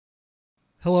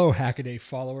Hello Hackaday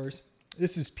followers,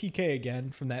 this is PK again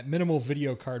from that minimal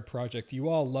video card project you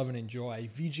all love and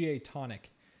enjoy, VGAtonic.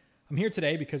 I'm here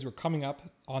today because we're coming up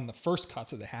on the first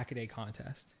cuts of the Hackaday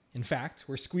contest. In fact,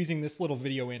 we're squeezing this little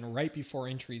video in right before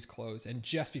entries close and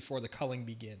just before the culling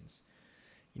begins.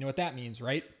 You know what that means,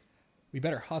 right? We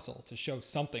better hustle to show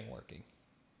something working.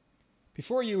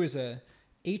 Before you is a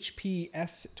HP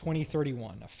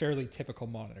S2031, a fairly typical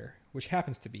monitor, which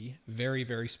happens to be very,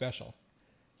 very special.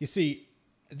 You see,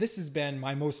 this has been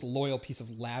my most loyal piece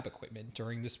of lab equipment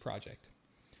during this project.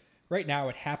 Right now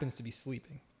it happens to be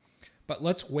sleeping, but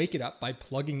let's wake it up by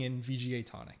plugging in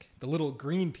VGAtonic, the little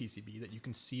green PCB that you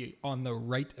can see on the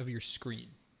right of your screen.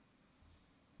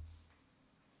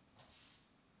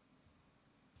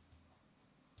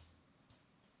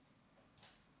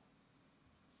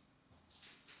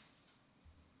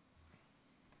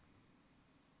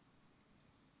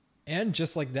 And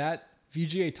just like that,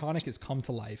 VGAtonic has come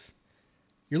to life.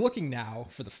 You're looking now,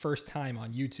 for the first time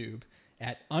on YouTube,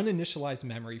 at uninitialized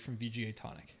memory from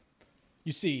VGAtonic.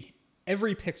 You see,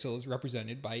 every pixel is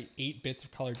represented by 8 bits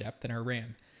of color depth in our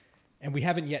RAM, and we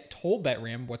haven't yet told that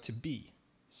RAM what to be.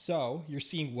 So, you're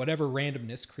seeing whatever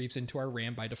randomness creeps into our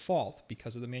RAM by default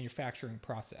because of the manufacturing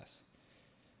process.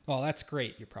 Well, that's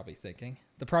great, you're probably thinking.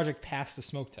 The project passed the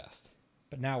smoke test.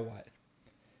 But now what?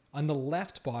 On the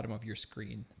left bottom of your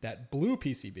screen, that blue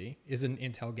PCB is an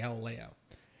Intel Galileo.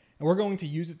 And we're going to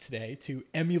use it today to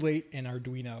emulate an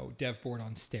Arduino dev board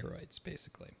on steroids,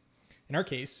 basically. In our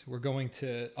case, we're going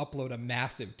to upload a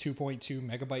massive 2.2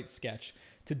 megabyte sketch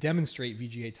to demonstrate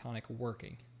VGAtonic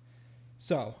working.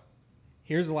 So,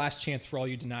 here's the last chance for all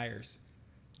you deniers.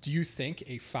 Do you think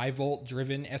a 5-volt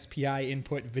driven SPI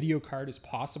input video card is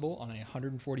possible on a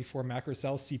 144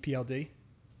 macrocell CPLD?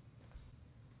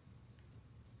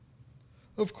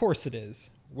 Of course it is.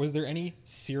 Was there any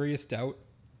serious doubt?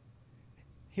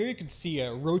 Here you can see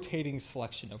a rotating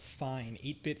selection of fine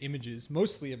 8-bit images,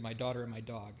 mostly of my daughter and my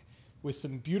dog, with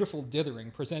some beautiful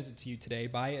dithering presented to you today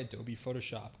by Adobe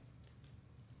Photoshop.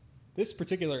 This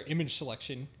particular image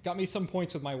selection got me some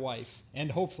points with my wife, and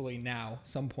hopefully now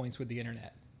some points with the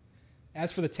internet.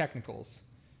 As for the technicals,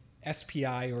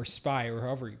 SPI or SPI, or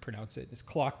however you pronounce it, is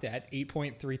clocked at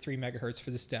 8.33 megahertz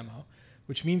for this demo,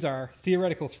 which means our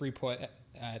theoretical throughput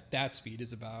at that speed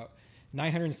is about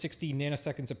 960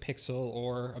 nanoseconds a pixel,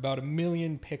 or about 1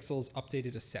 million pixels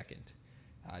updated a second.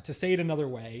 To say it another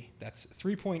way, that's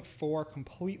 3.4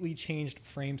 completely changed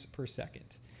frames per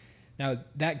second. Now,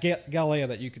 that Galileo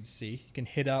that you can see can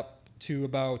hit up to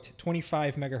about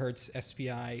 25 megahertz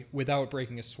SPI without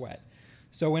breaking a sweat.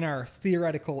 So in our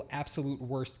theoretical absolute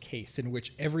worst case, in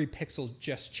which every pixel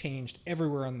just changed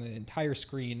everywhere on the entire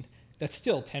screen, that's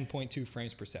still 10.2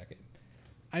 frames per second.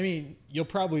 I mean, you'll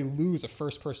probably lose a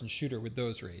first-person shooter with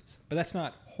those rates, but that's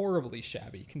not horribly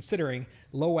shabby, considering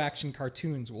low-action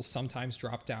cartoons will sometimes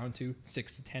drop down to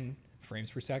 6 to 10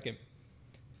 frames per second.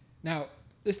 Now,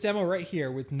 this demo right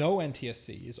here with no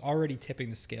NTSC is already tipping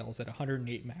the scales at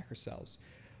 108 macrocells,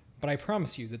 but I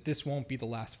promise you that this won't be the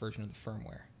last version of the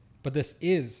firmware. But this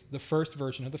is the first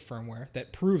version of the firmware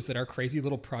that proves that our crazy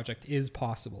little project is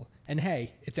possible. And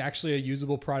hey, it's actually a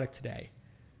usable product today.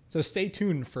 So stay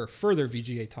tuned for further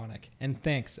VGAtonic, and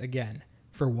thanks again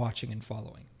for watching and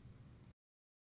following.